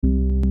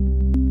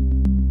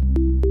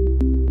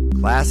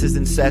Class is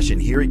in session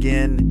here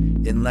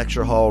again in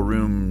Lecture Hall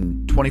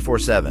Room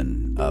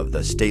 24-7 of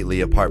the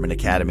Stately Apartment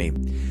Academy.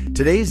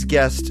 Today's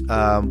guest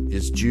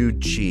is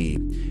Jude Chi,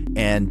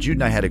 and Jude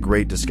and I had a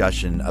great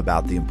discussion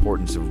about the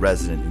importance of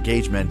resident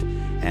engagement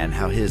and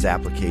how his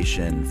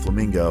application,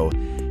 Flamingo,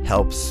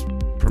 helps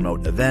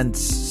promote events,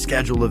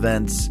 schedule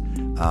events,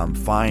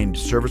 find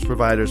service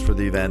providers for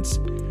the events.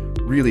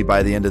 Really,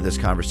 by the end of this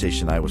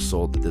conversation, I was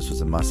sold that this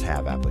was a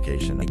must-have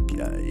application.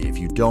 If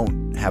you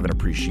don't have an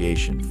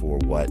appreciation for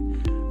what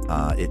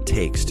it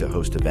takes to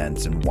host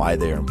events and why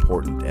they are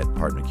important at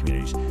apartment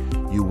communities,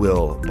 you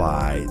will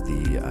by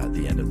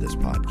the end of this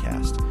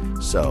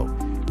podcast. So,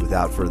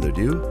 without further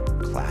ado,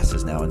 class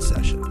is now in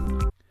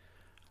session.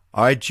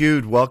 All right,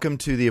 Jude, welcome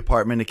to the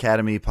Apartment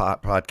Academy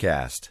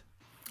podcast.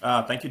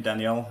 Thank you,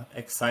 Daniel.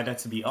 Excited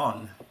to be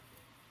on.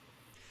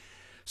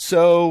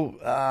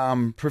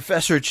 So,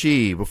 Professor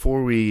Chi,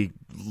 before we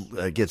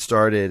get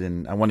started,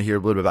 and I want to hear a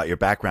little bit about your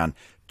background,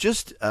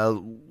 just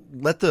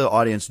let the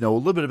audience know a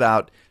little bit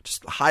about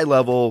just high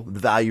level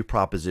value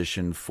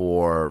proposition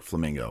for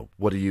Flamingo.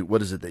 What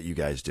is it that you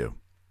guys do?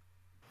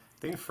 I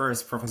think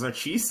first, Professor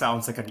Chi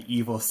sounds like an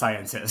evil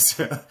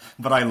scientist,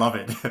 but I love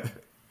it.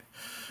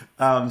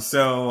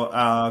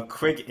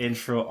 Quick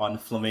intro on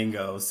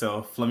Flamingo.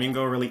 So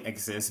Flamingo really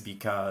exists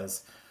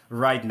because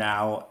right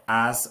now,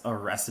 as a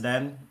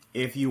resident,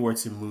 if you were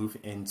to move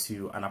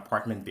into an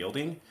apartment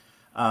building,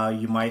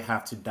 you might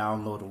have to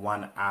download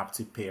one app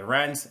to pay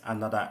rent,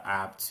 another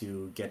app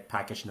to get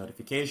package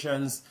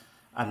notifications,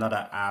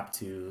 another app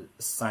to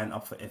sign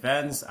up for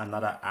events,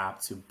 another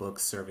app to book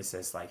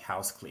services like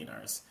house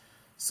cleaners.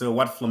 So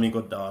what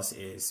Flamingo does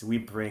is we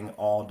bring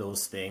all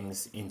those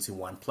things into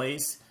one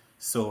place.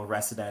 So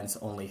residents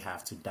only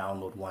have to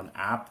download one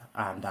app,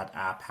 and that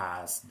app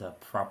has the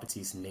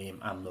property's name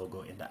and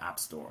logo in the App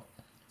Store.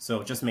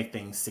 So just make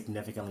things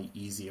significantly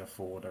easier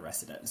for the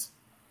residents.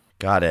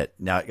 Got it.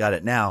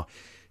 Now,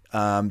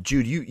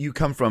 Jude, you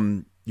come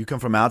from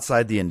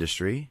outside the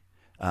industry,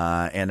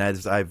 and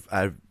as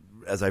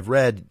I've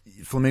read,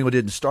 Flamingo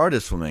didn't start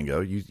as Flamingo.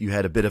 You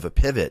had a bit of a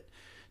pivot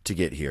to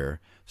get here.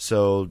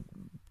 So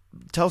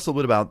tell us a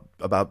little bit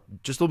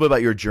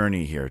about your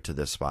journey here to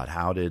this spot.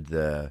 How did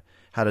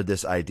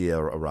this idea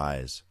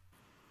arise?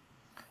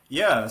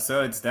 Yeah,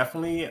 so it's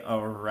definitely a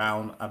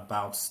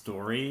roundabout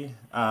story.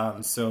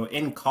 So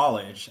in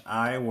college,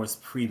 I was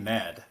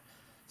pre-med.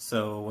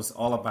 So it was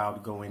all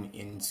about going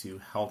into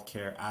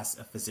healthcare as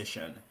a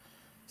physician.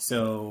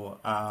 So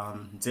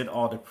did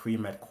all the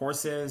pre-med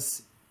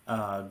courses,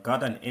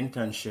 got an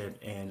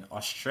internship in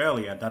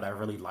Australia that I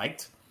really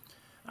liked.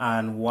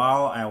 And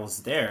while I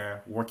was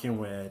there working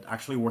with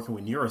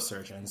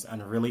neurosurgeons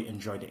and really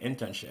enjoyed the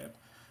internship,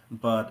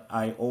 but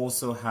I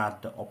also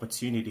had the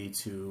opportunity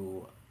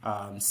to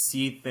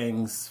see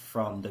things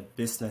from the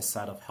business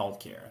side of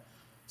healthcare.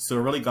 So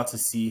really got to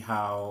see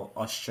how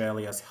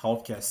Australia's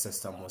healthcare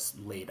system was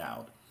laid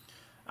out.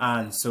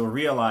 And so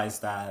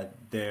realized that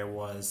there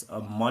was a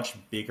much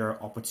bigger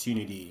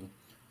opportunity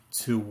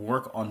to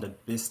work on the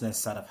business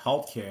side of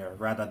healthcare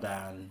rather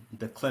than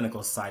the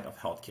clinical side of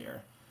healthcare.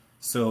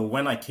 So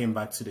when I came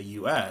back to the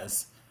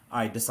US,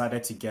 I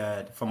decided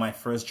for my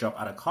first job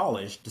out of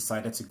college,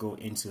 decided to go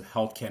into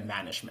healthcare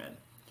management.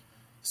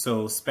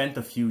 So spent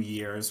a few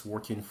years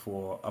working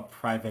for a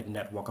private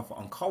network of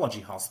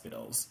oncology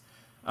hospitals,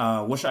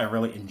 which I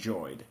really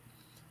enjoyed.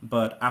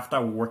 But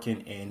after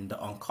working in the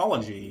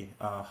oncology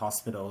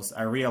hospitals,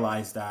 I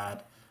realized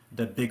that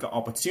the bigger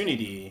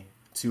opportunity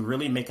to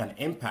really make an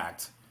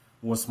impact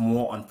was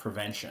more on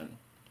prevention.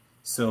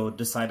 So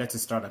decided to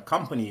start a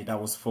company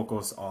that was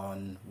focused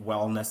on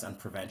wellness and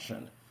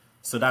prevention.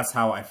 So that's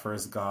how I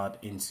first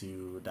got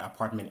into the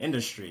apartment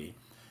industry,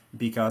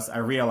 because I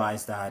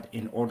realized that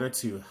in order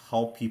to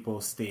help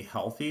people stay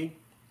healthy,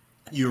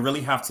 you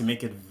really have to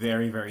make it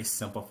very, very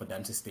simple for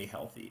them to stay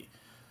healthy.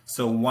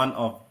 So one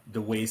of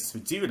the ways to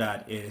do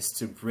that is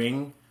to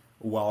bring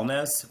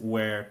wellness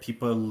where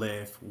people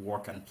live,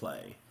 work, and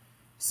play.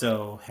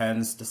 So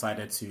hence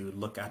decided to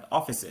look at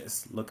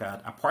offices, look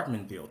at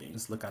apartment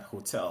buildings, look at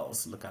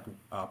hotels, look at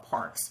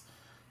parks.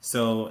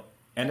 So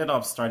ended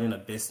up starting a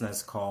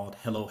business called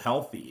Hello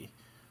Healthy,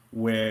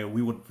 where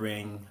we would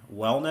bring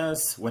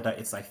wellness, whether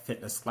it's like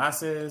fitness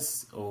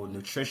classes or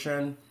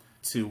nutrition,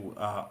 to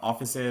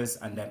offices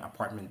and then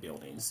apartment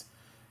buildings.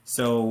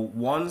 So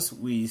once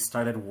we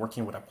started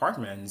working with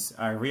apartments,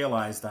 I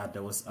realized that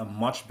there was a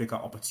much bigger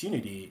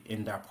opportunity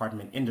in the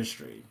apartment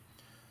industry.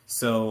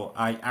 So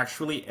I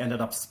actually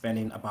ended up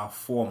spending about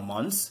 4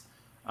 months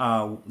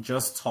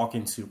just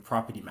talking to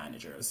property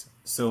managers.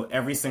 So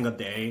every single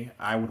day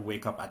I would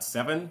wake up at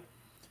 7,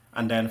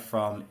 and then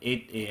from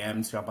 8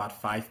 a.m. to about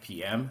 5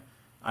 p.m.,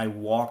 I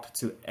walked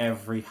to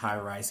every high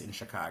rise in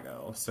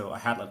Chicago. So I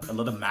had a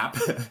little map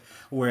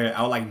where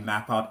I would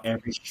map out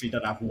every street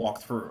that I've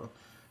walked through.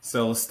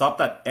 So stopped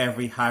at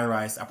every high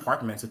rise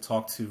apartment to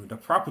talk to the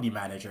property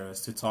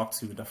managers, to talk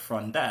to the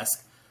front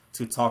desk,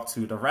 to talk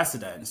to the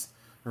residents.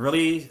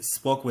 Really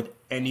spoke with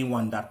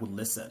anyone that would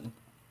listen.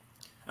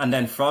 And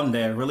then from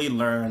there, really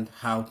learned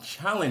how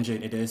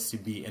challenging it is to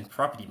be in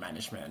property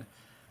management.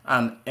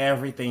 and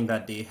everything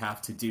that they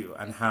have to do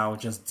and how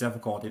just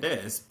difficult it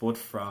is, both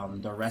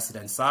from the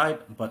resident side,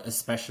 but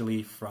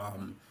especially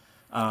from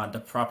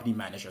the property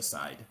manager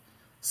side.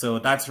 So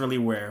that's really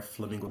where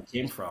Flamingo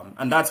came from.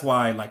 And that's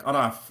why, like,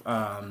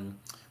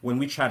 when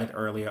we chatted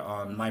earlier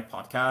on my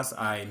podcast,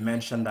 I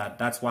mentioned that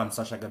that's why I'm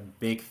such like a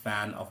big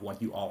fan of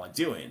what you all are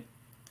doing,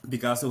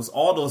 because it was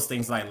all those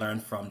things I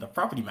learned from the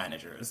property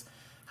managers,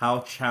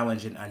 how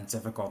challenging and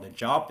difficult the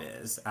job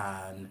is,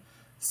 and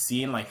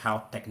seeing like how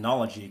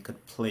technology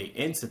could play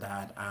into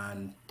that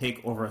and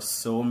take over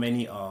so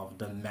many of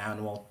the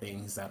manual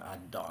things that are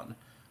done,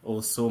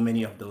 or so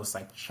many of those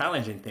like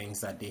challenging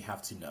things that they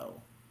have to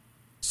know.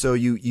 So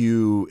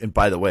you and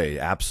by the way,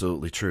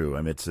 absolutely true.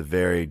 I mean, it's a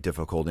very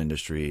difficult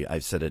industry.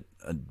 I've said it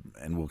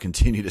and will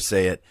continue to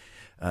say it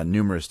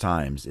numerous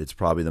times. It's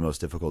probably the most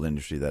difficult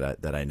industry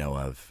that I know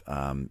of.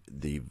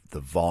 The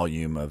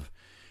volume of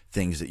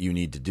things that you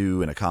need to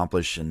do and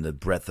accomplish, and the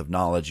breadth of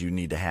knowledge you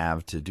need to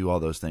have to do all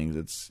those things.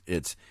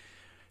 It's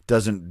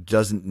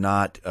doesn't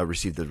not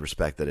receive the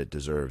respect that it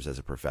deserves as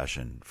a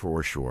profession,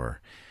 for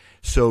sure.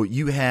 So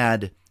you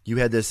had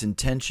this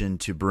intention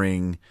to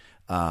bring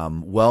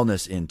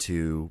wellness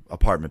into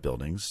apartment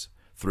buildings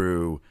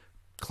through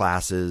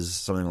classes,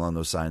 something along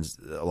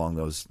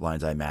those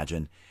lines, I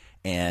imagine,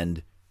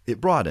 and it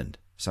broadened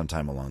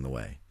sometime along the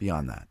way.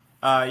 Beyond that,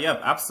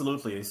 Yep,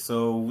 absolutely.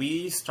 So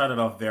we started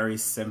off very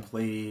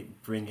simply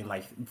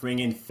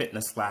bringing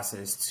fitness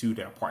classes to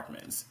their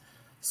apartments.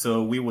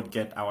 So we would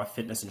get our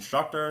fitness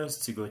instructors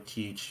to go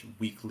teach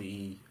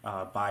weekly,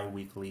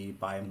 bi-weekly,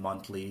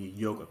 bi-monthly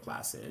yoga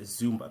classes,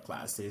 Zumba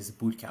classes,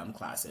 boot camp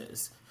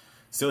classes.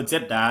 So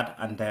did that,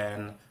 and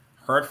then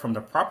heard from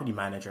the property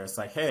managers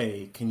like,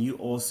 hey, can you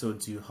also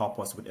do help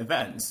us with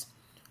events?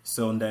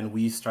 So then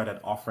we started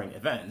offering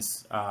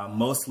events,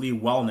 mostly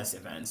wellness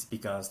events,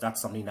 because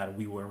that's something that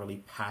we were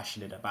really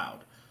passionate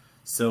about.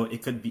 So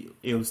it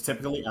was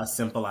typically as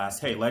simple as,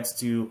 hey, let's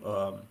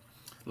do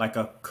like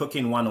a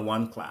cooking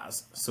 101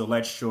 class. So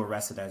let's show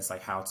residents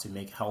like how to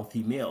make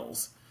healthy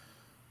meals.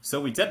 So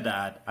we did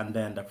that, and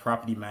then the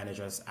property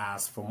managers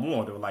asked for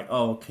more. They were like,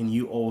 "Oh, can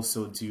you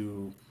also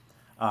do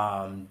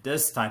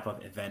this type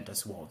of event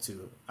as well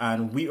too?"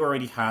 And we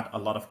already had a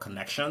lot of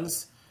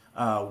connections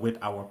with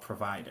our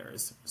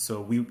providers,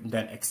 so we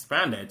then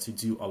expanded to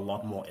do a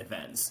lot more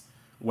events.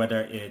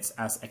 Whether it's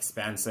as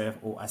expansive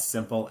or as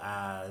simple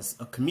as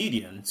a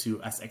comedian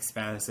to as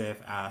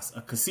expansive as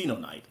a casino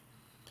night.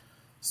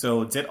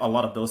 So did a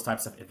lot of those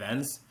types of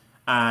events.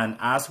 And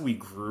as we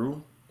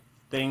grew,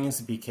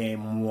 things became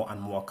more and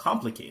more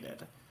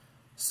complicated.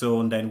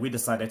 So then we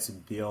decided to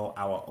build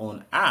our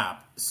own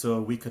app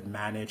so we could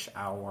manage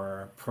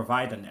our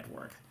provider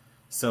network.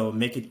 So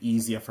make it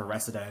easier for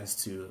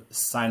residents to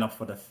sign up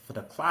for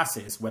the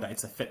classes, whether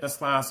it's a fitness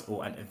class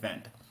or an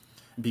event.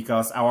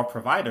 Because our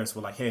providers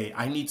were like, hey,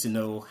 I need to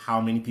know how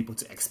many people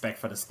to expect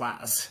for this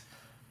class.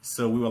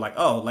 So we were like,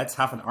 oh, let's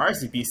have an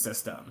RSVP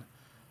system.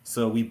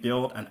 So we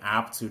built an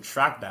app to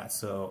track that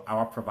so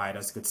our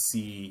providers could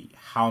see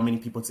how many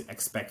people to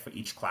expect for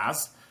each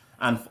class,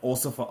 and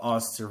also for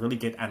us to really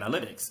get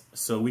analytics.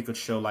 So we could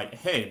show like,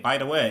 hey, by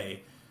the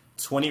way,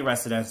 20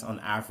 residents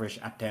on average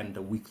attend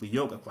the weekly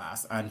yoga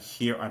class, and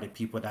here are the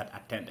people that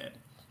attended.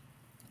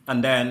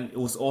 And then it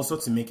was also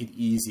to make it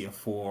easier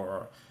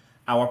for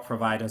our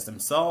providers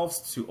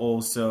themselves to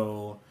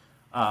also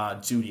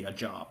do their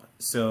job.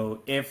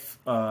 So if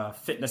a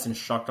fitness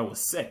instructor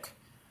was sick,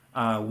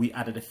 we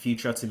added a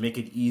feature to make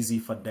it easy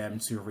for them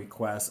to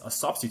request a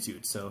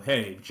substitute. So,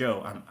 hey,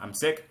 Joe, I'm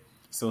sick,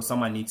 so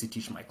someone needs to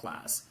teach my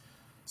class.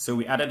 So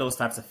we added those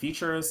types of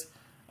features.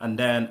 And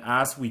then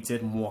as we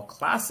did more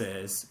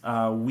classes,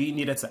 we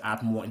needed to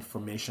add more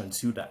information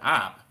to the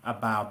app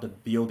about the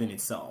building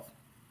itself.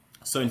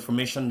 So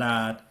information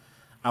that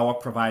our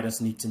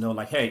providers need to know,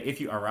 like, hey,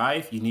 if you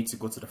arrive, you need to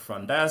go to the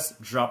front desk,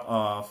 drop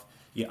off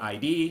your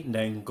ID,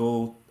 then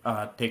go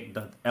take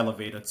the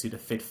elevator to the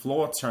fifth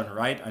floor, turn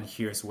right, and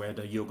here's where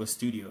the yoga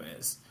studio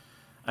is.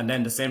 And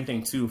then the same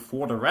thing too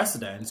for the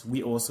residents,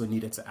 we also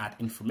needed to add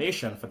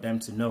information for them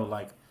to know,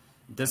 like,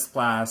 this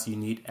class you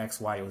need X,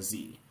 Y, or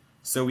Z.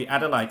 So we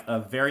added like a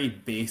very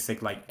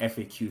basic like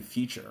FAQ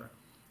feature.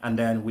 And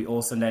then we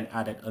also then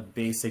added a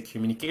basic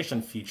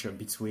communication feature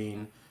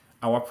between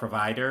our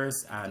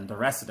providers and the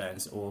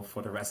residents, or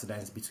for the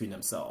residents between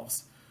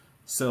themselves.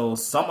 So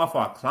some of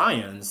our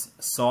clients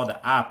saw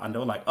the app and they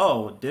were like,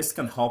 oh, this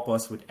can help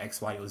us with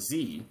X, Y, or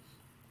Z.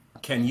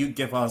 Can you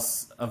give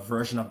us a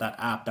version of that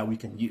app that we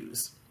can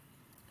use?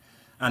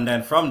 And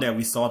then from there,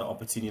 we saw the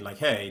opportunity like,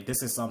 hey,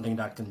 this is something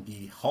that can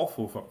be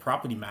helpful for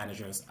property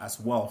managers as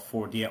well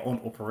for their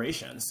own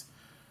operations.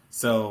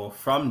 So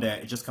from there,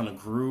 it just kind of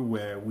grew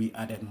where we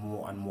added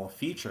more and more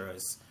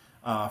features,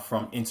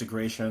 from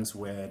integrations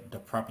with the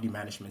property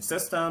management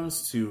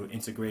systems to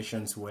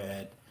integrations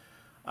with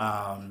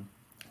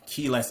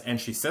keyless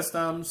entry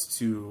systems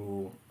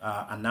to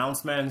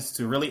announcements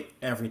to really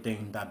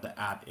everything that the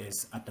app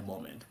is at the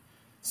moment.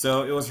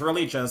 So it was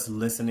really just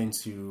listening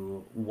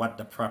to what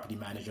the property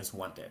managers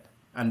wanted,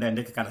 and then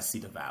they could kind of see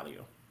the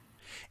value.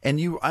 And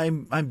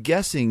I'm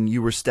guessing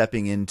you were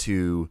stepping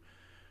into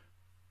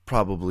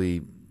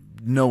probably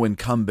no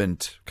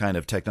incumbent kind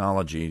of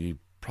technology,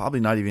 probably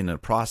not even a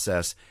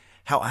process.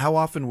 How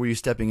often were you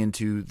stepping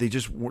into?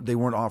 They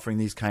weren't offering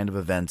these kind of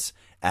events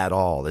at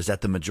all. Is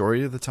that the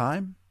majority of the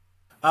time?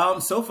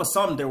 So for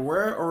some, they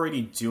were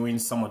already doing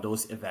some of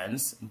those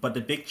events, but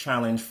the big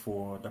challenge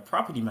for the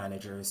property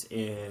managers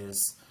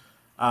is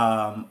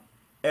um,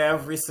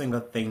 every single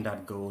thing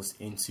that goes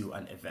into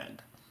an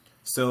event.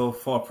 So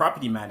for a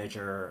property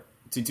manager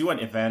to do an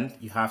event,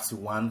 you have to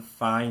one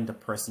find the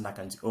person that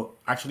can do, oh,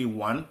 actually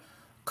one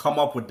come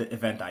up with the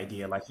event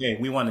idea. Like, hey,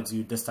 we want to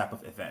do this type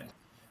of event,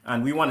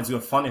 and we want to do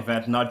a fun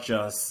event, not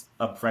just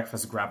a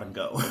breakfast grab and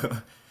go.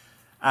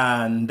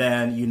 And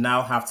then you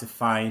now have to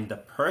find the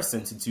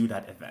person to do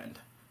that event.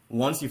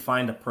 Once you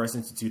find the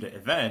person to do the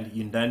event,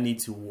 you then need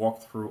to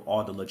walk through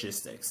all the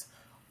logistics.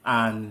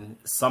 And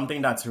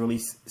something that's really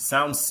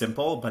sounds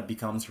simple but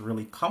becomes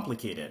really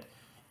complicated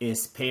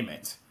is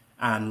payment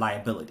and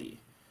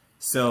liability.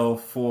 So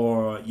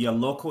for your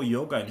local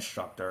yoga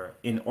instructor,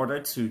 in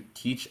order to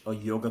teach a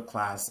yoga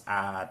class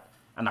at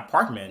an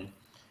apartment,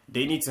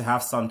 they need to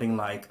have something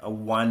like a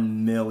 $1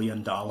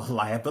 million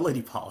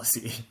liability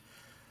policy.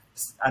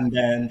 And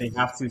then they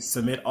have to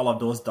submit all of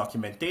those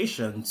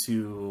documentation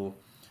to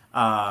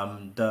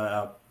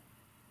the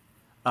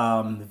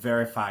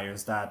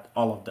verifiers that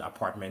all of the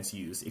apartments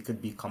use. It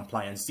could be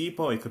Compliance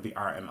Depot, it could be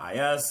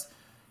RMIS.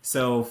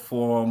 So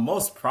for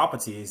most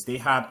properties, they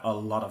had a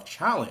lot of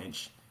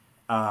challenge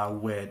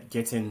with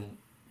getting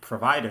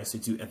providers to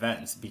do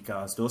events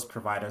because those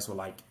providers were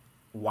like,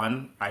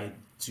 one, I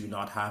do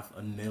not have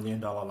 $1 million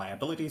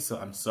liability, so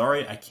I'm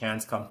sorry, I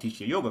can't come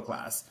teach your yoga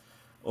class,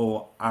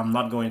 or I'm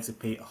not going to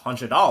pay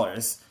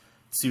 $100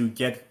 to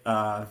get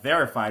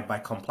verified by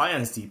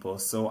Compliance Depot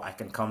so I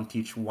can come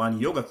teach one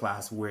yoga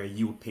class where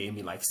you would pay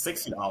me like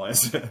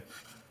 $60.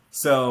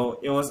 So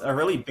it was a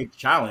really big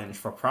challenge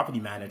for property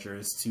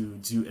managers to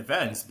do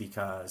events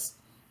because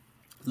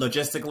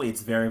logistically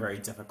it's very, very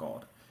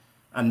difficult.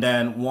 And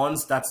then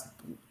once that's,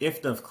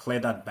 if they've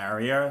cleared that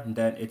barrier,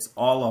 then it's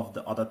all of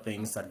the other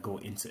things that go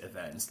into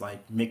events,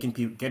 like making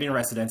people, getting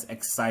residents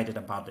excited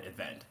about the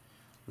event,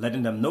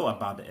 letting them know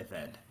about the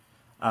event,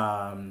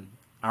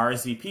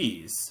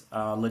 RSVPs,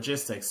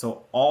 logistics.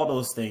 So all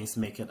those things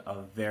make it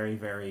a very,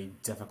 very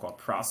difficult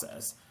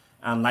process.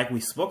 And like we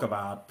spoke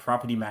about,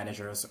 property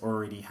managers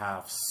already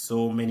have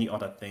so many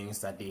other things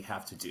that they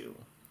have to do.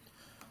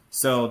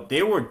 So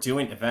they were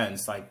doing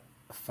events like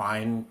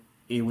fine.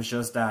 It was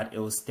just that it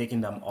was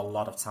taking them a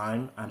lot of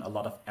time and a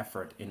lot of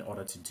effort in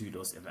order to do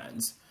those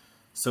events.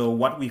 So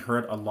what we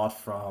heard a lot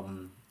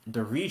from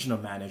the regional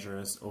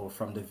managers or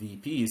from the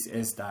VPs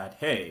is that,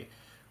 hey,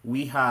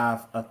 we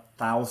have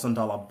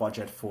 $1,000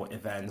 budget for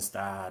events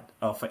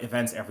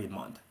every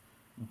month,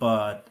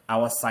 but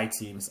our site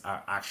teams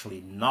are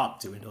actually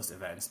not doing those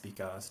events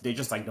because they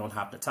just like don't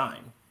have the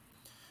time.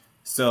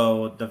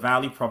 So the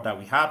value prop that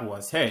we had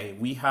was, hey,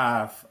 we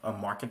have a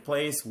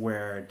marketplace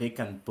where they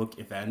can book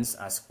events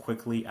as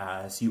quickly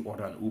as you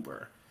order an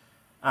Uber.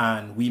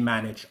 And we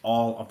manage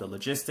all of the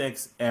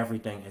logistics.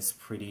 Everything is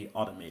pretty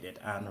automated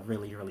and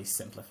really, really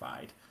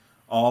simplified.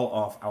 All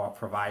of our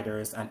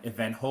providers and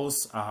event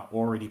hosts are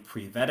already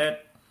pre-vetted.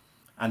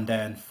 And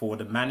then for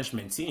the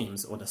management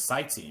teams or the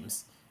site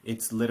teams,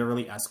 it's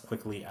literally as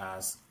quickly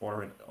as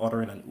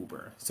ordering an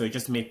Uber. So it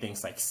just made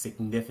things like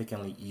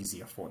significantly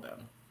easier for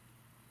them.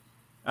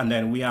 And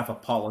then we have a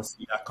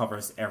policy that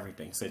covers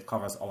everything. So it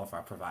covers all of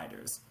our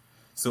providers.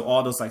 So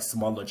all those like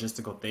small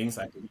logistical things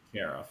I take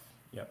care of.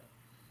 Yep.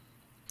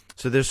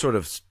 So they're sort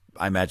of,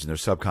 I imagine they're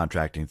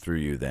subcontracting through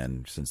you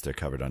then, since they're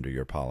covered under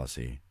your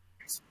policy.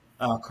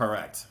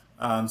 Correct.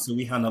 So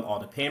we handle all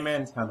the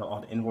payments, handle all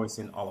the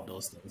invoicing, all of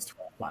those things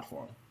through our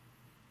platform.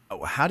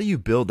 Oh, how do you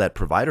build that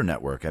provider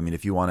network? I mean,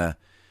 if you want to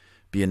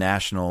be a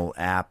national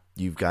app,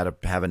 you've got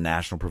to have a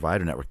national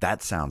provider network.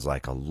 That sounds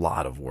like a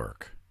lot of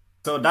work.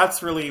 So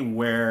that's really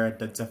where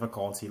the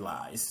difficulty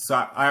lies. So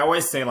I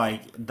always say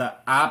like the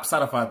app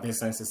side of our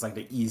business is like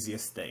the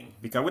easiest thing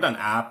because with an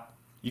app,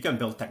 you can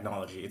build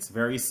technology. It's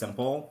very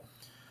simple.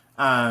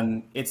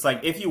 And it's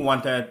like if you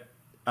wanted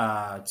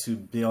to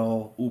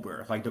build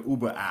Uber, like the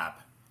Uber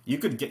app, you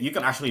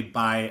can actually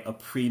buy a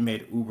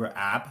pre-made Uber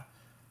app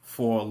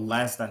for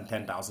less than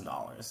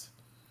 $10,000.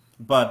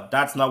 But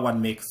that's not what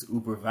makes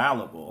Uber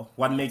valuable.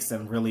 What makes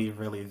them really,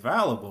 really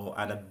valuable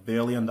and $1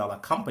 billion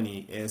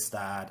company is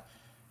that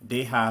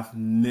they have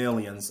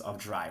millions of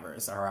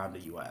drivers around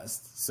the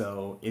US.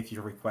 So if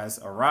you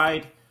request a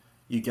ride,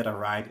 you get a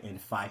ride in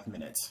 5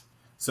 minutes.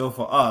 So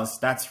for us,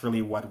 that's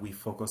really what we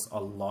focus a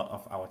lot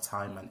of our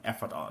time and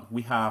effort on.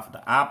 We have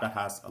the app that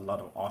has a lot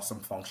of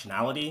awesome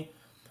functionality,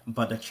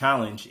 but the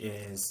challenge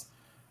is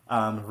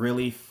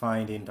really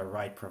finding the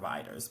right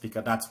providers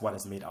because that's what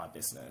has made our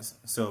business.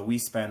 So we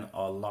spend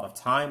a lot of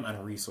time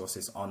and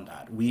resources on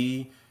that.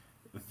 We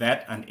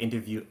vet and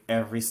interview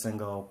every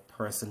single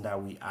person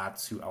that we add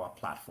to our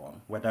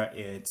platform, whether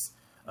it's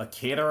a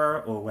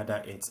caterer or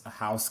whether it's a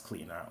house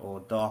cleaner or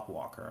dog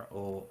walker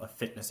or a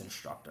fitness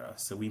instructor.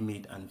 So we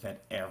meet and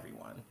vet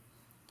everyone.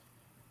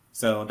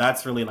 So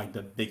that's really like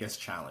the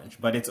biggest challenge.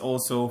 But it's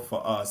also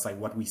for us like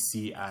what we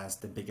see as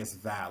the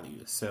biggest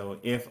value. So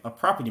if a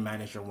property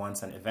manager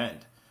wants an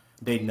event,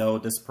 they know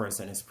this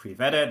person is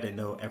pre-vetted, they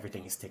know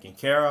everything is taken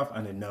care of,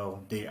 and they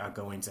know they are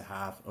going to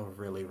have a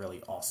really,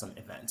 really awesome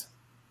event.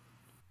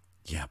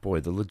 Yeah, boy,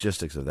 the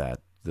logistics of that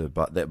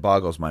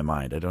boggles my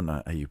mind. I don't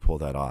know how you pull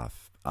that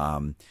off.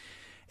 And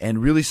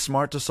really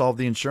smart to solve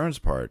the insurance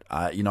part.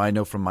 I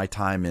know from my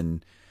time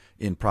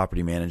in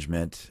property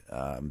management,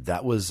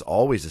 that was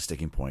always a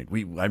sticking point.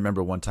 I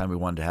remember one time we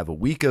wanted to have a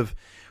week of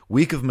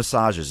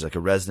massages, like a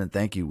resident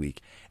thank you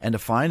week, and to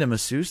find a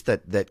masseuse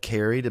that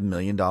carried $1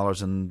 million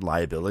in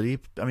liability.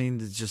 I mean,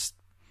 it's just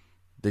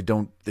they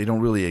don't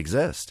really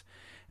exist.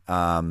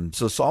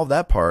 So solve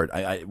that part.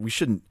 We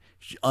shouldn't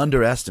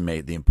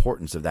underestimate the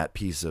importance of that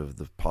piece of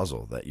the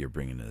puzzle that you're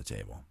bringing to the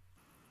table.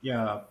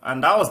 Yeah,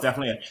 and that was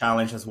definitely a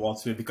challenge as well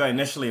too, because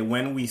initially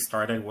when we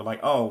started, we're like,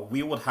 oh,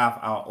 we would have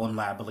our own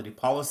liability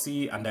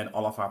policy, and then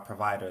all of our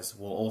providers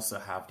will also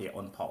have their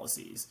own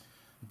policies.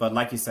 But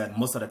like you said,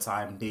 most of the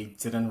time they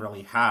didn't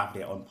really have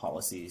their own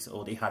policies,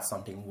 or they had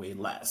something way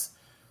less.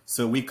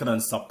 So we couldn't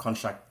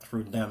subcontract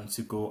through them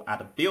to go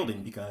at a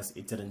building because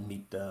it didn't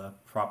meet the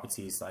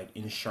property's like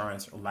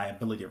insurance or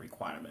liability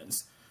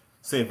requirements.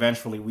 So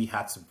eventually we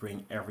had to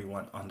bring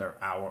everyone under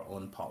our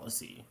own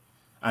policy.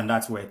 And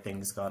that's where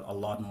things got a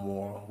lot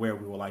more, where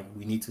we were like,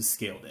 we need to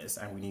scale this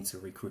and we need to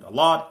recruit a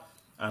lot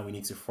and we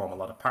need to form a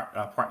lot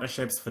of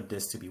partnerships for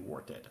this to be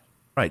worth it.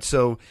 Right.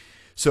 So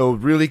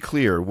really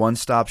clear,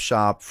 one-stop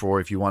shop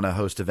for if you want to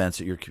host events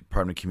at your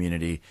apartment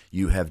community,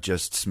 you have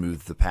just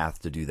smoothed the path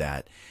to do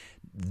that.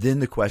 Then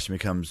the question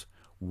becomes,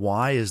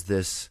 why is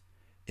this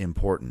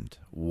important?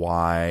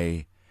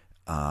 Why,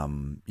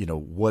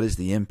 what is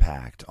the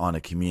impact on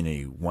a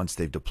community once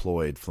they've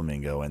deployed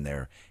Flamingo and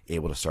they're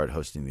able to start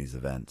hosting these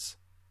events?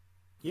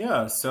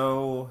 Yeah,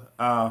 so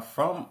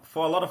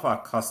for a lot of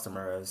our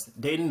customers,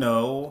 they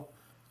know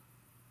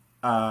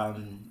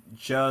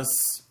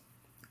just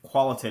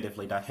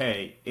qualitatively that,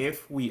 hey,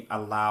 if we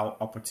allow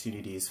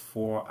opportunities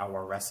for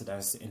our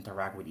residents to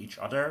interact with each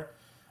other,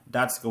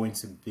 that's going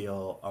to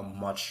build a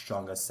much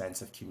stronger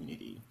sense of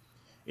community.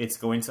 It's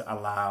going to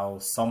allow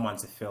someone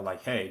to feel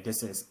like, hey,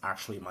 this is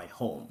actually my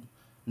home,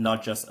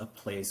 not just a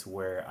place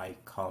where I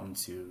come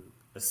to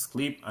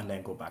sleep and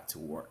then go back to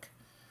work.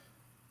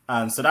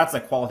 And so that's a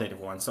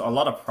qualitative one. So a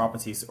lot of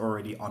properties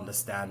already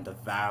understand the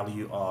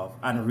value of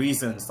and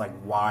reasons like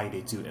why they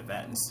do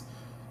events.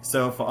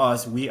 So for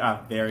us, we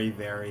are very,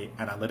 very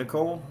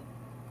analytical.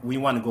 We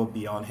want to go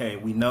beyond, hey,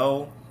 we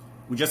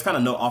just kind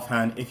of know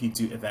offhand if you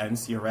do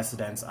events, your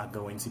residents are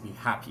going to be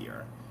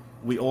happier.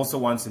 We also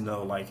want to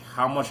know like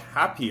how much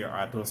happier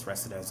are those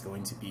residents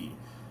going to be?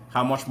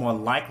 How much more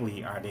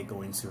likely are they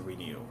going to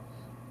renew?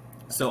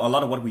 So a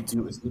lot of what we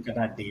do is look at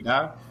that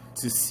data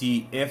to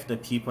see if the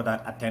people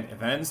that attend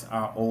events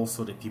are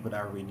also the people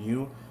that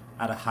renew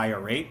at a higher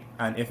rate,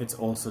 and if it's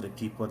also the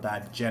people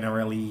that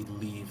generally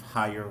leave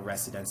higher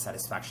resident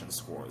satisfaction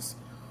scores.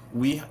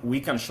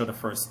 We can show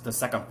the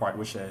second part,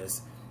 which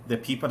is the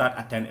people that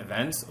attend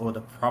events or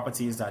the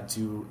properties that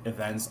do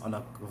events on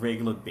a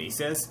regular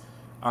basis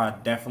are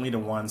definitely the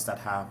ones that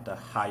have the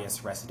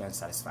highest resident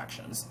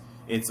satisfactions.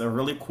 It's a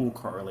really cool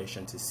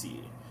correlation to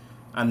see.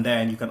 And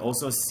then you can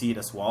also see it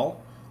as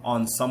well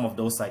on some of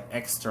those like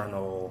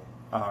external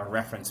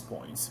reference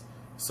points.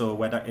 So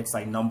whether it's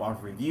like number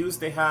of reviews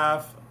they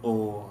have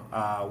or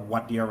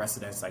what their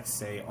residents like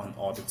say on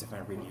all the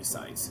different review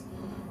sites.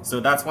 So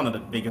that's one of the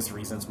biggest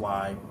reasons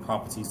why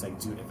properties like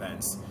do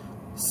events.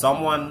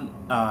 Someone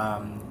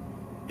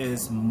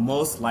is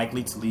most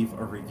likely to leave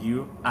a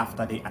review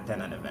after they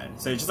attend an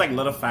event. So it's just like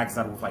little facts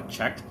that we've like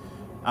checked.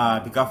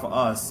 Because for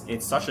us,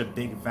 it's such a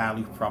big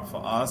value prop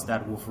for us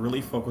that we've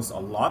really focused a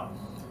lot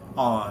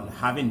on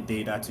having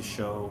data to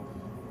show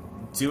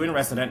doing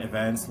resident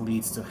events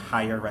leads to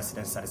higher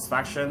resident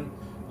satisfaction,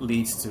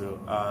 leads to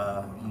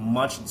a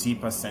much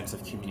deeper sense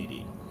of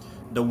community.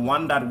 The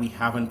one that we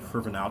haven't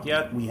proven out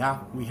yet, we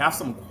have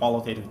some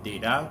qualitative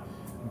data,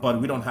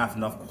 but we don't have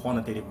enough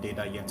quantitative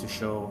data yet to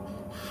show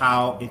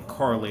how it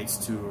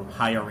correlates to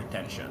higher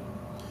retention.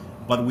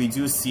 But we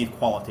do see it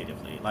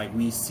qualitatively. Like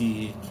we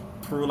see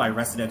through like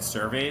resident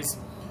surveys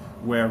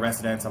where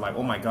residents are like,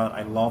 oh my God,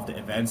 I love the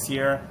events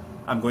here.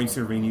 I'm going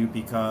to renew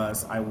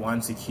because I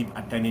want to keep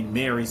attending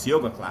Mary's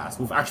yoga class.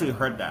 We've actually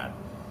heard that.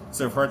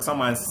 So I've heard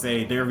someone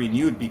say they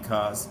renewed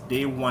because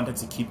they wanted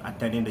to keep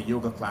attending the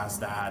yoga class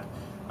that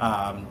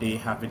they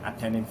have been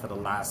attending for the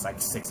last like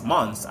 6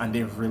 months, and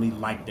they really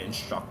liked the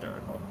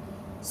instructor.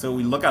 So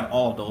we look at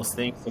all of those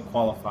things to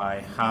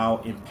qualify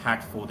how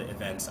impactful the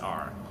events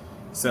are.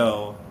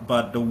 So,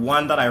 but the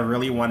one that I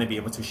really want to be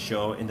able to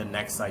show in the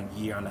next like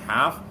year and a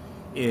half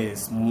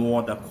is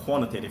more the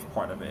quantitative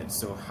part of it.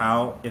 So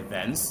how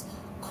events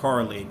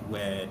correlate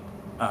with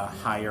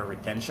higher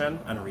retention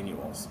and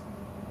renewals.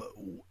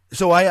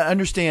 So I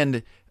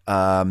understand.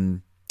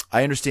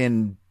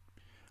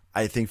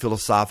 I think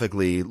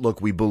philosophically,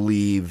 look, we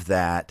believe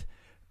that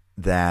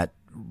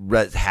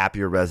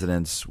happier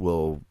residents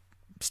will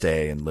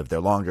stay and live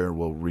there longer,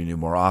 will renew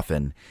more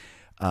often.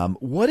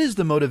 What is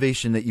the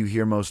motivation that you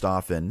hear most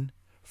often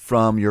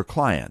from your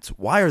clients?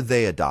 Why are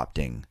they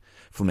adopting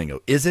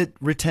Flamingo? Is it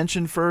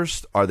retention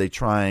first? Are they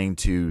trying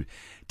to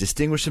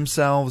distinguish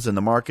themselves in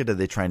the market? Are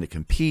they trying to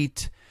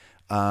compete?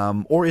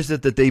 Or is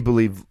it that they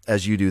believe,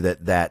 as you do,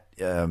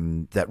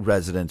 that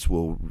residents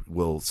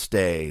will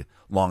stay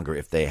longer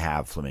if they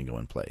have Flamingo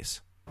in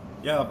place?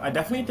 Yeah, I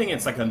definitely think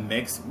it's like a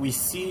mix. We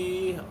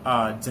see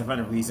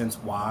different reasons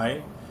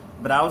why,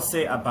 but I would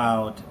say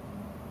about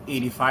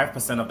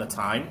 85% of the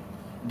time,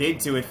 they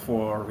do it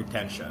for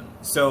retention.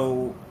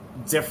 So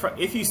different,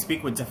 if you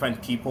speak with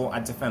different people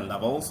at different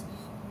levels,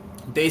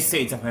 they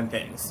say different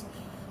things.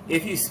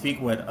 If you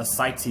speak with a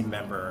site team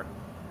member,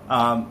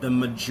 the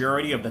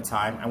majority of the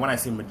time, and when I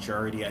say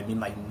majority, I mean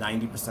like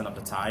 90% of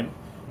the time,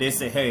 they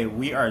say, hey,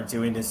 we are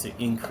doing this to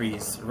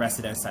increase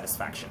resident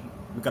satisfaction,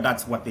 because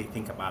that's what they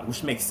think about,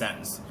 which makes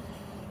sense.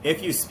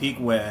 If you speak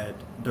with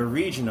the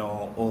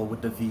regional or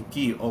with the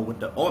VP or with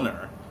the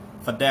owner,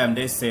 for them,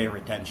 they say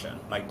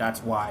retention. Like,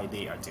 that's why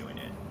they are doing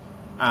it.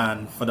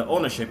 And for the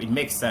ownership, it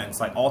makes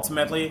sense. Like,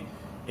 ultimately,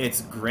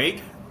 it's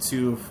great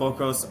to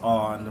focus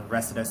on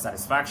resident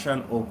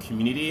satisfaction or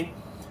community,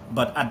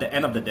 but at the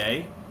end of the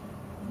day,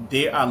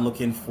 they are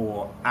looking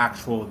for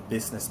actual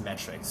business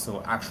metrics,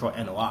 so actual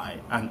NOI.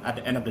 And at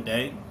the end of the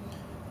day,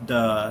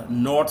 the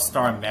North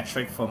Star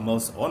metric for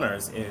most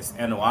owners is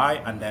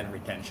NOI and then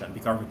retention,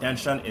 because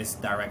retention is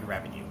direct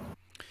revenue.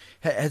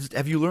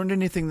 Have you learned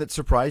anything that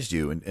surprised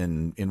you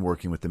in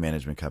working with the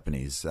management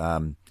companies?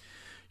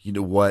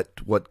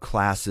 What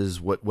classes,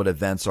 what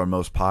events are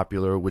most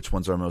popular? Which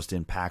ones are most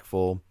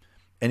impactful?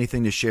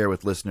 Anything to share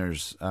with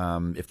listeners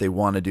if they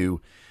want to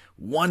do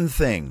one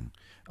thing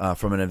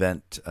from an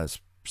event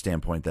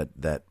standpoint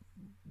that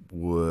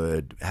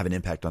would have an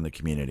impact on the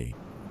community?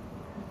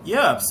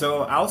 Yeah,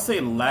 so I'll say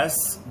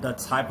less the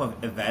type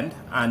of event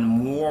and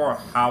more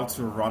how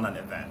to run an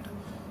event.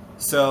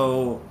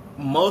 So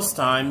most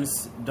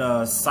times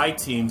the site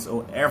teams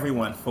or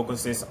everyone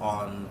focuses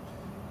on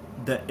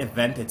the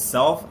event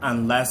itself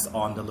and less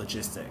on the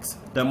logistics.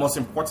 The most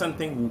important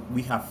thing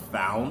we have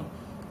found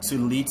to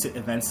lead to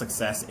event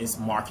success is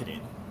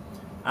marketing.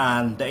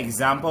 And the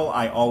example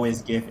I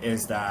always give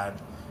is that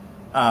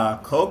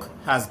Coke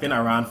has been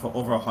around for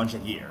over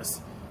 100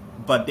 years,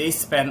 but they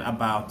spend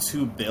about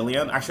 2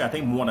 billion, actually I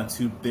think more than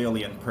 2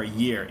 billion per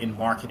year in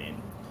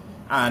marketing.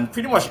 And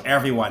pretty much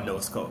everyone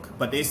knows Coke,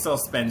 but they still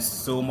spend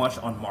so much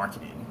on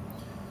marketing.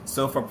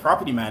 So for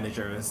property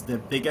managers, the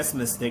biggest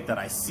mistake that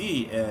I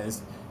see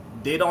is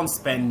they don't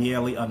spend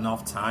nearly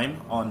enough time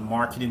on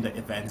marketing the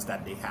events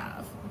that they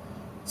have.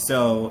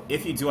 So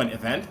if you do an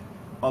event,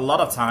 a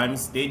lot of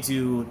times they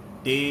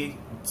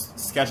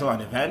schedule an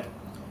event,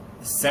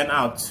 send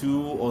out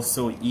 2 or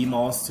so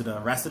emails to the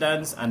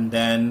residents, and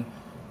then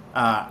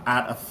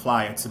add a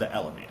flyer to the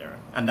elevator,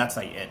 and that's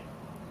like it.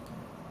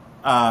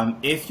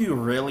 If you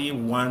really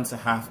want to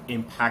have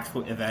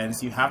impactful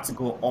events, you have to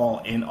go all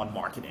in on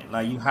marketing.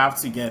 Like, you have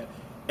to get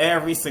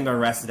every single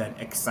resident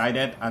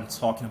excited and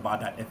talking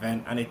about that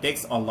event, and it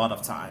takes a lot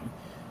of time.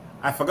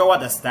 I forgot what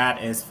the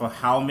stat is for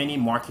how many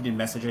marketing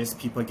messages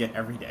people get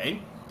every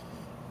day.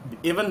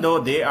 Even though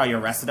they are your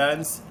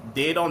residents,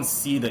 they don't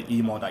see the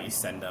email that you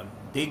send them.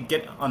 They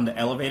get on the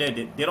elevator,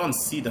 they don't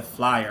see the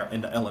flyer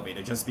in the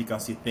elevator just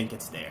because you think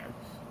it's there.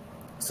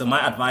 So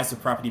my advice to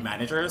property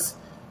managers,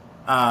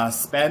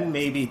 spend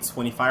maybe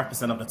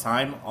 25% of the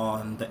time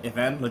on the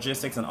event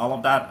logistics and all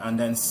of that, and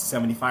then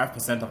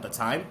 75% of the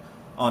time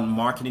on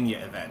marketing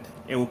your event.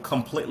 It will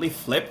completely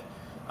flip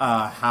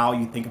how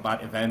you think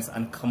about events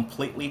and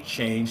completely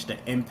change the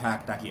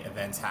impact that your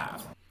events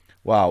have.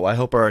 Wow, I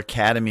hope our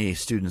Academy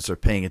students are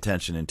paying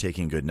attention and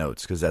taking good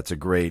notes, because that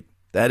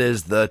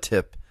is the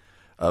tip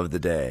of the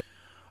day.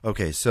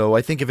 Okay, so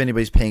I think if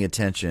anybody's paying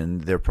attention,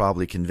 they're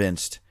probably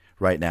convinced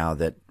right now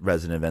that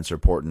resident events are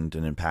important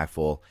and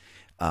impactful.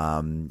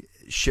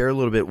 Share a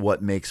little bit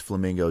what makes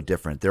Flamingo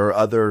different. There are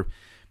other,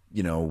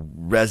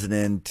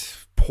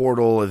 resident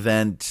portal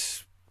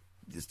event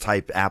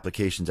type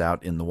applications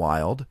out in the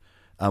wild.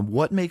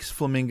 What makes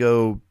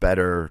Flamingo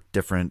better,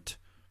 different?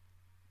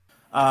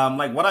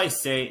 Like what I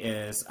say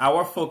is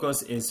our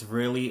focus is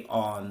really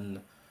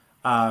on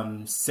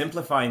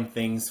simplifying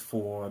things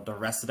for the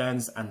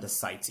residents and the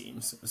site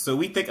teams. So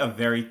we take a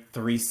very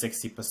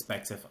 360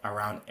 perspective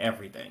around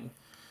everything.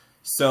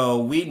 So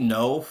we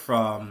know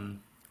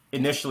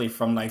initially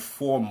from like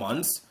 4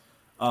 months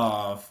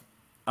of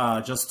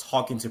just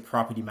talking to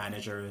property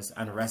managers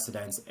and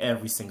residents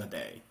every single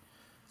day.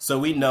 So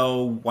we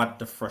know what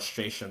the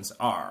frustrations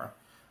are.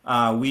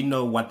 We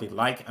know what they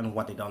like and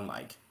what they don't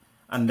like.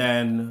 And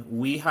then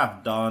we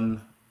have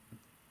done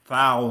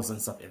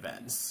thousands of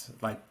events.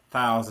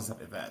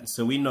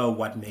 So we know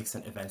what makes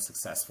an event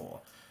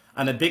successful.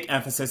 And a big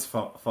emphasis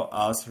for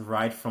us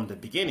right from the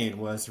beginning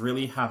was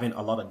really having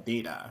a lot of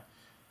data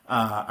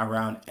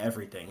around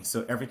everything.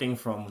 So everything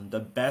from the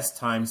best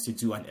times to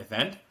do an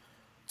event,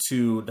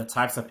 to the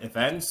types of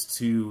events,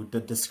 to the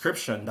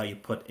description that you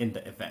put in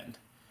the event.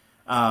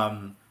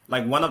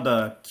 Like one of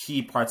the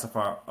key parts of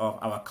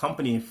our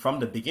company from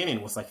the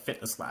beginning was like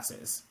fitness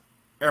classes.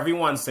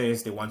 everyone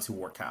says they want to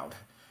work out,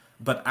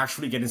 but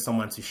actually getting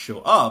someone to show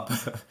up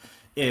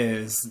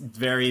is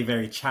very,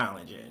 very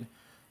challenging.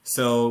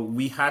 So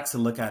we had to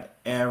look at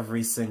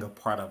every single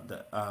part of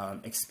the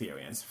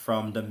experience,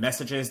 from the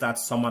messages that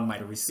someone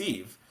might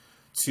receive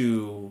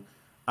to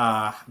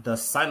the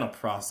sign up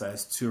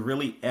process to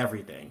really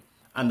everything.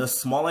 And the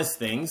smallest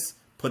things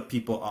put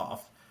people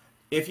off.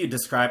 If you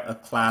describe a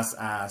class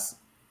as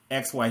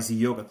XYZ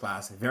yoga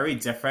class, very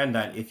different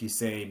than if you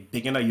say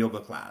beginner yoga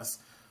class.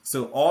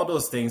 So all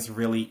those things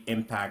really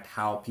impact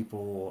how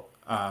people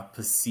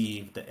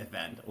perceive the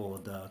event or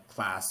the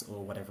class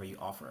or whatever you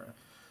offer.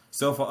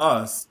 So for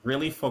us,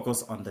 really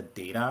focus on the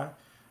data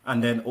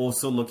and then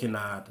also looking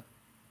at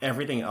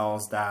everything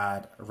else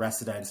that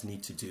residents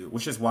need to do,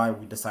 which is why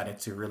we decided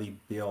to really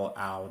build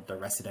out the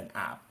resident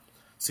app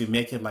to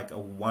make it like a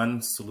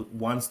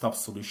one-stop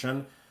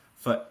solution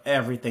for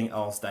everything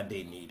else that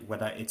they need,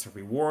 whether it's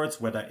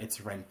rewards, whether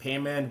it's rent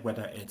payment,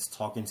 whether it's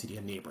talking to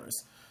their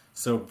neighbors.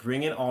 So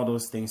bringing all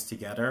those things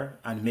together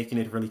and making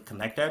it really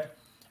connected,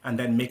 and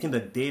then making the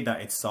data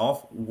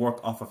itself work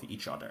off of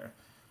each other.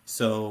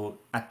 So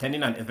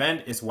attending an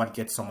event is what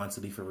gets someone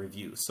to leave a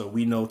review. So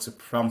we know to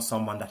prompt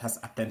someone that has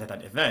attended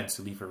an event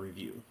to leave a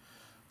review.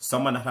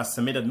 Someone that has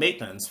submitted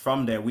maintenance,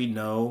 from there we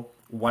know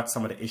what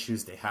some of the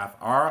issues they have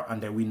are,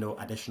 and then we know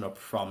additional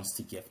prompts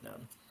to give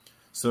them.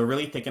 So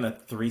really taking a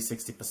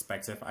 360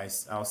 perspective,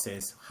 I'll say,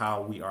 is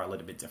how we are a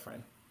little bit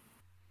different.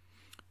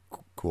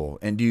 Cool.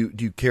 And do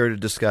you care to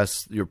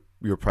discuss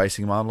your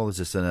pricing model? Is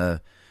this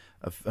an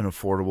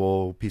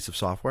affordable piece of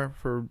software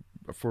for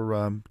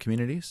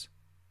communities?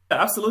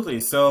 Yeah,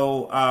 absolutely.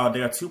 So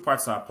there are two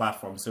parts to our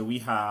platform. So we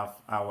have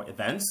our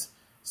events.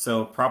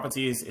 So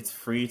properties, it's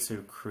free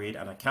to create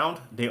an account.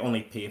 They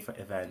only pay for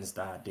events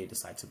that they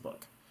decide to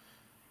book.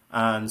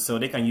 And so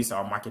they can use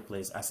our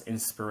marketplace as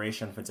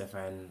inspiration for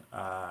different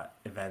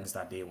events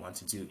that they want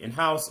to do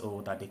in-house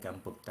or that they can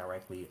book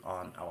directly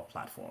on our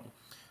platform.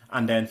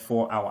 And then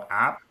for our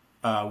app,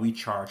 we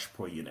charge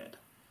per unit.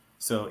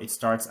 So it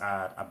starts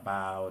at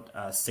about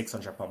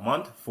 $600 per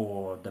month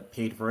for the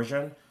paid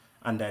version.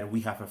 And then we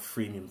have a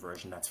freemium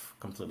version that's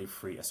completely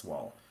free as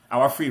well.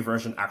 Our free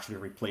version actually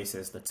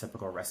replaces the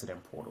typical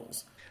resident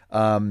portals.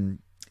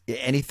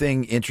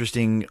 Anything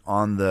interesting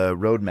on the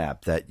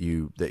roadmap that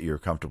you're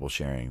comfortable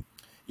sharing?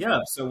 Yeah,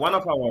 so one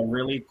of our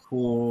really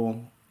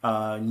cool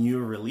new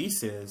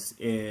releases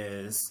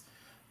is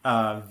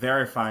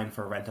verifying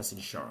for renters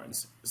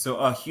insurance. So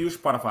a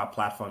huge part of our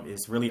platform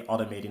is really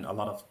automating a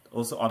lot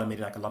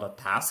of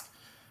tasks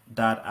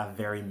that are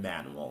very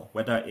manual,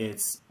 whether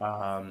it's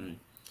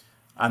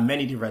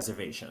amenity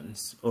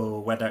reservations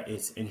or whether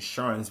it's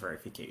insurance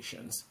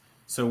verifications.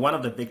 So one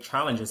of the big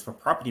challenges for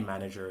property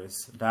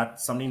managers,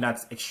 that's something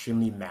that's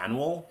extremely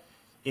manual,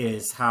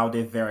 is how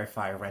they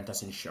verify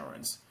renters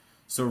insurance.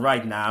 So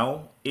right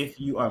now, if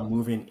you are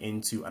moving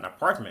into an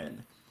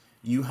apartment,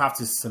 you have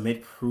to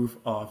submit proof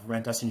of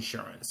renters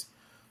insurance.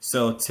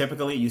 So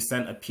typically you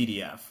send a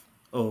PDF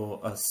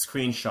or a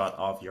screenshot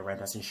of your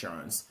renters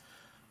insurance.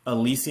 A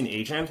leasing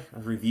agent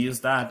reviews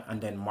that and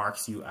then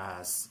marks you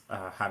as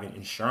having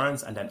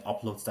insurance and then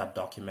uploads that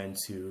document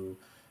to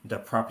the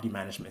property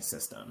management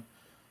system.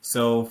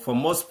 So for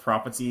most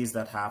properties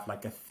that have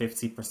like a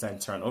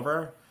 50%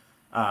 turnover,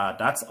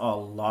 that's a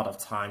lot of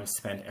time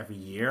spent every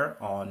year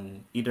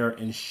on either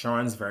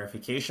insurance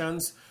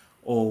verifications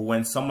or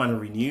when someone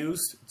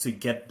renews to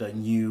get the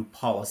new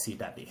policy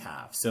that they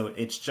have. So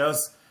it's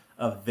just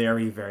a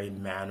very, very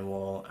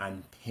manual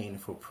and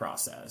painful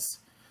process.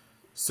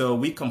 So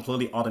we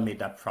completely automate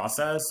that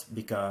process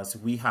because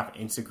we have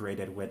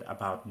integrated with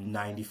about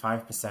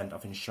 95%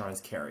 of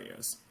insurance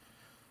carriers.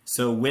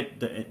 So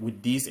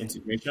with these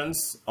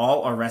integrations,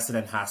 all a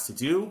resident has to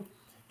do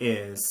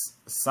is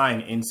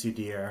sign into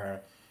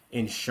their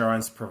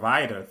insurance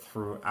provider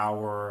through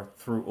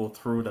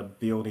the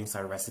Buildings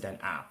Our Resident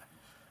app.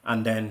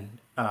 And then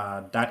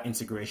that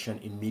integration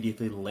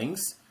immediately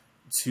links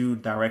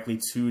directly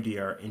to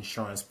their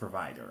insurance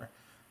provider.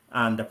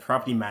 And the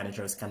property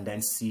managers can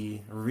then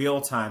see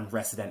real-time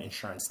resident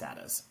insurance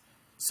status.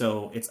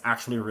 So it's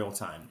actually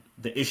real-time.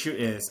 The issue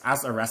is,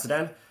 as a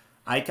resident,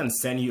 I can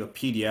send you a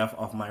PDF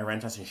of my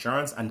renter's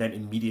insurance and then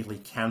immediately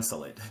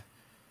cancel it.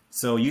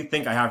 So you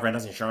think I have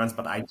renter's insurance,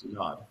 but I do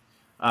not.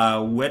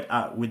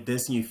 With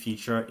this new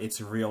feature, it's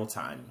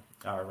real-time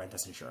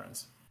renter's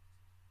insurance.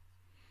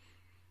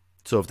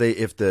 So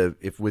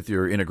if with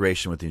your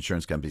integration with the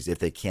insurance companies, if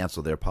they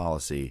cancel their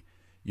policy,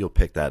 you'll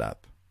pick that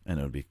up, and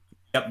it'll be.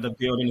 Yep, the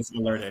building is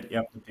alerted.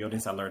 Yep, the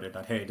building's alerted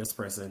that, hey, this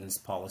person's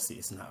policy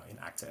is now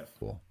inactive.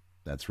 Cool.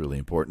 That's really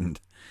important.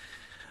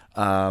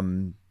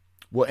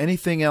 Well,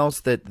 anything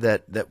else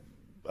that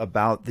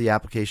about the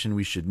application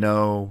we should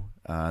know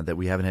that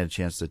we haven't had a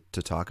chance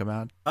to talk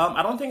about?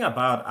 I don't think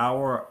about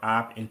our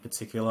app in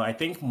particular. I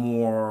think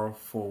more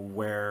for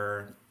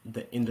where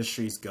the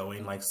industry is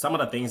going. Like some of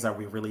the things that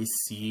we really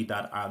see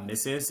that are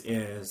misses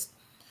is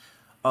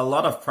a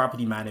lot of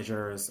property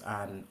managers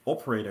and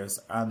operators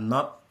are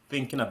not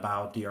thinking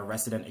about their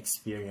resident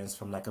experience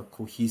from like a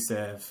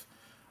cohesive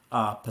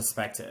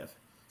perspective.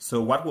 So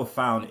what we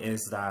found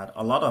is that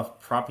a lot of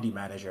property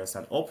managers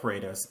and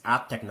operators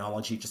add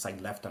technology just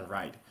like left and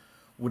right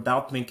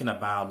without thinking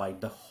about like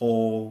the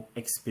whole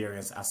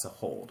experience as a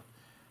whole.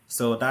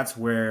 So that's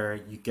where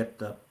you get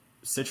the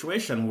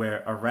situation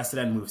where a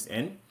resident moves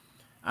in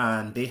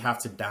and they have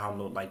to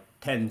download like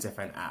 10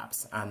 different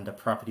apps, and the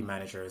property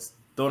managers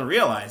don't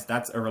realize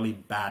that's a really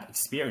bad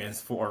experience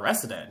for a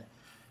resident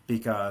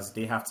because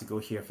they have to go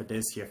here for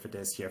this, here for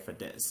this, here for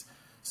this.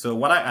 So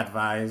what I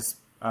advise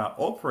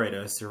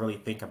operators to really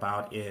think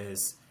about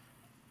is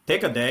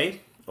take a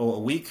day or a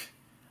week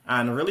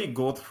and really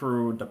go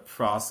through the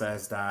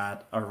process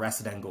that a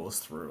resident goes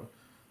through.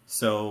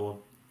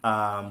 So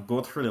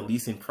go through the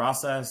leasing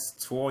process,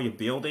 tour your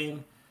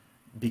building,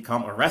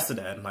 become a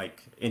resident,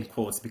 like in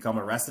quotes, become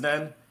a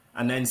resident,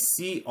 and then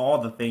see all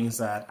the things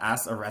that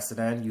as a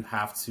resident you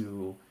have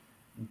to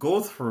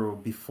go through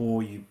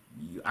before you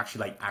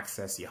actually like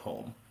access your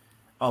home.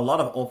 A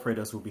lot of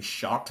operators will be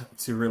shocked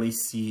to really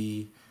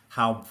see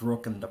how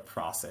broken the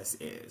process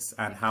is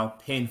and how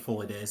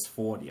painful it is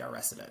for their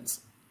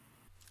residents.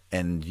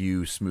 And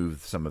you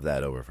smooth some of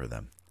that over for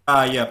them.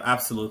 Yeah,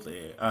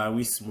 absolutely.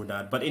 We smooth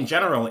that. But in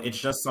general, it's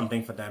just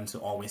something for them to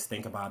always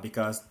think about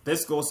because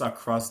this goes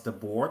across the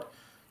board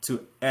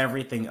to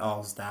everything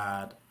else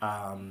that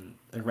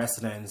the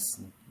residents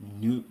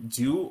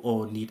do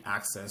or need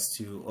access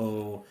to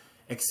or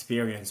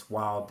experience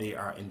while they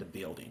are in the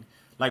building.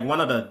 Like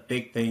one of the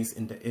big things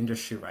in the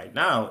industry right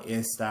now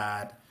is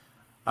that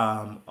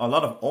a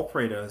lot of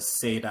operators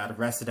say that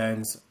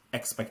residents'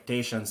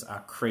 expectations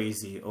are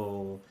crazy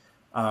or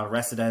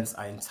residents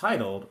are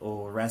entitled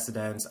or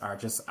residents are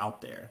just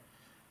out there.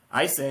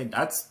 I say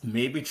that's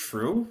maybe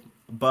true,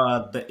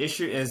 but the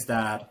issue is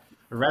that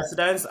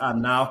residents are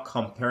now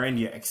comparing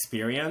their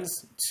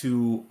experience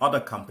to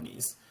other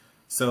companies.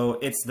 So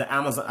it's the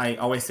Amazon, I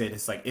always say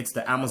this, like it's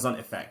the Amazon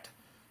effect.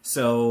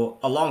 So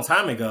a long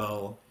time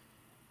ago,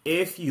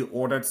 if you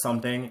ordered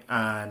something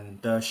and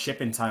the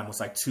shipping time was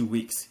like 2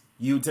 weeks,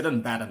 you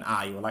didn't bat an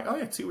eye. You were like, oh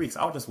yeah, 2 weeks,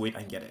 I'll just wait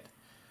and get it.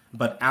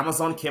 But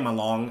Amazon came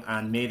along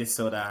and made it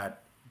so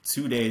that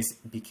 2 days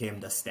became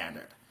the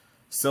standard.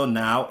 So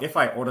now if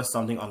I order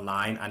something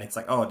online and it's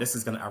like, oh, this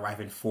is going to arrive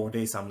in 4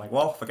 days, I'm like,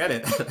 well, forget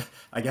it.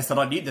 I guess I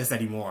don't need this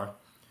anymore.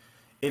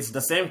 It's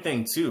the same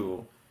thing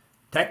too.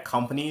 Tech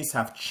companies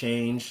have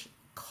changed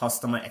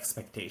customer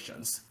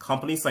expectations.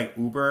 Companies like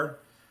Uber,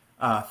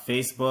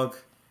 Facebook,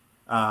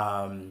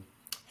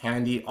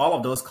 Handy, all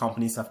of those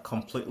companies have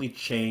completely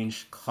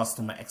changed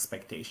customer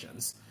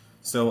expectations.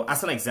 So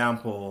as an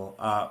example,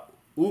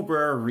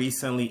 Uber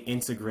recently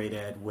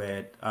integrated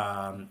with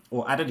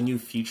or added a new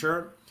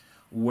feature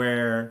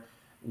where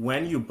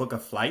when you book a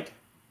flight,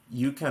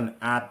 you can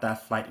add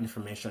that flight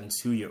information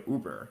to your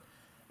Uber.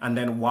 And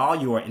then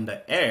while you are in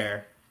the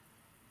air,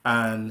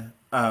 and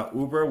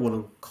Uber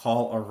will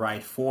call a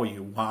ride for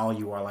you while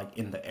you are like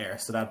in the air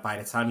so that by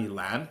the time you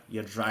land,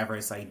 your driver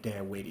is like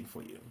there waiting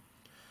for you.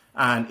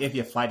 And if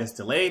your flight is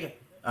delayed,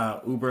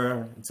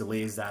 Uber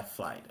delays that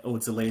flight or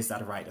delays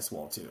that ride as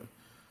well too.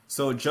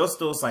 So just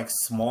those like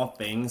small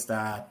things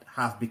that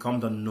have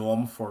become the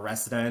norm for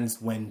residents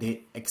when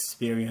they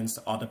experience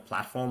other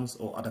platforms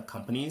or other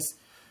companies,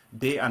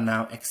 they are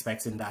now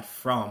expecting that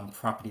from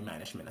property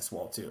management as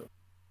well too.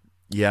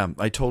 Yeah,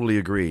 I totally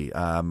agree.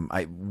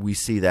 We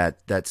see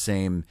that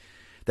same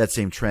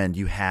trend.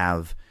 You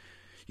have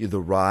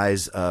the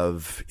rise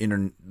of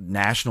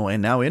national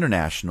and now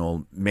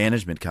international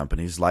management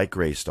companies like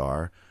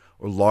Greystar,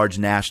 or large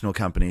national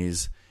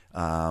companies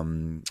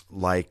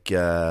like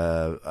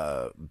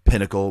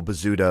Pinnacle,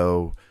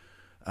 Bozzuto,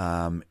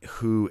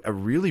 who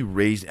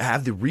really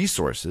have the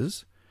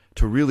resources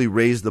to really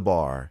raise the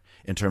bar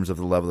in terms of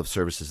the level of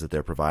services that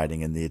they're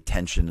providing and the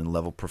attention and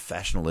level of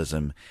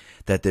professionalism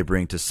that they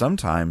bring to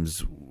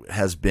sometimes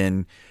has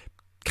been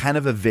kind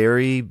of a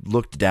very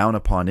looked down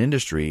upon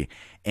industry.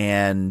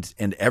 And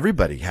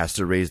everybody has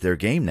to raise their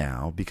game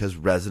now because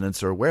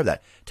residents are aware of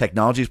that.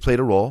 Technology has played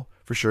a role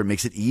for sure. It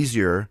makes it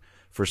easier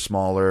for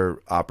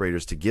smaller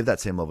operators to give that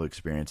same level of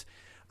experience.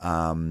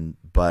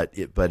 But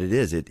it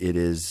is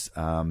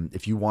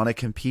if you want to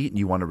compete and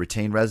you want to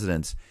retain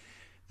residents,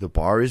 the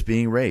bar is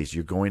being raised.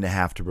 You're going to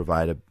have to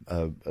provide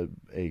a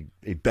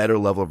better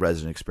level of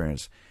resident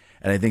experience.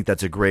 And I think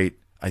that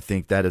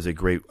is a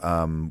great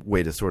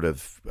way to sort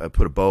of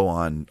put a bow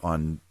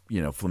on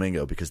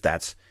Flamingo, because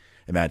that's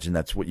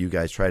what you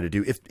guys try to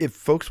do. If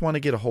folks want to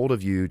get a hold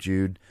of you,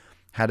 Jude,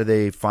 how do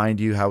they find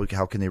you?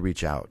 How can they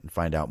reach out and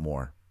find out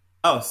more?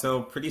 Oh,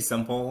 so pretty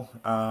simple.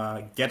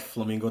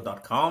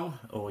 Getflamingo.com,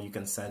 or you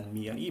can send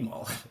me an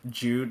email,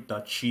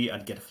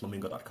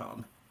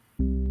 jude.chi@getflamingo.com.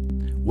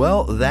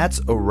 Well,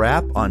 that's a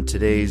wrap on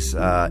today's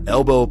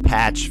elbow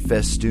patch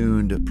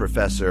festooned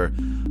professor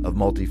of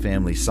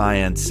multifamily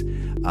science.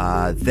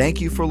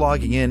 Thank you for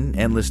logging in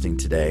and listening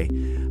today.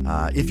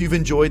 If you've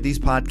enjoyed these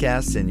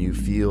podcasts and you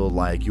feel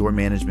like your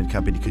management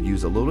company could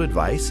use a little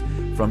advice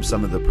from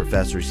some of the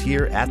professors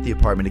here at the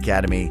Apartment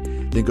Academy,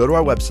 then go to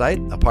our website,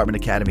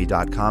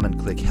 apartmentacademy.com, and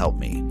click Help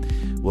Me.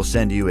 We'll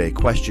send you a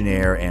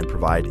questionnaire and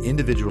provide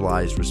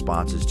individualized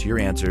responses to your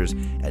answers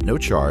at no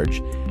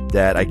charge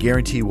that I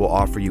guarantee will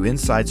offer you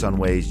insights on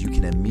ways you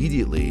can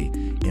immediately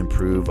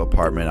improve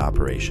apartment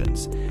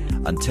operations.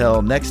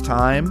 Until next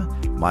time,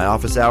 my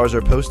office hours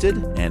are posted,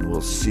 and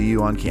we'll see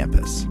you on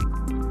campus.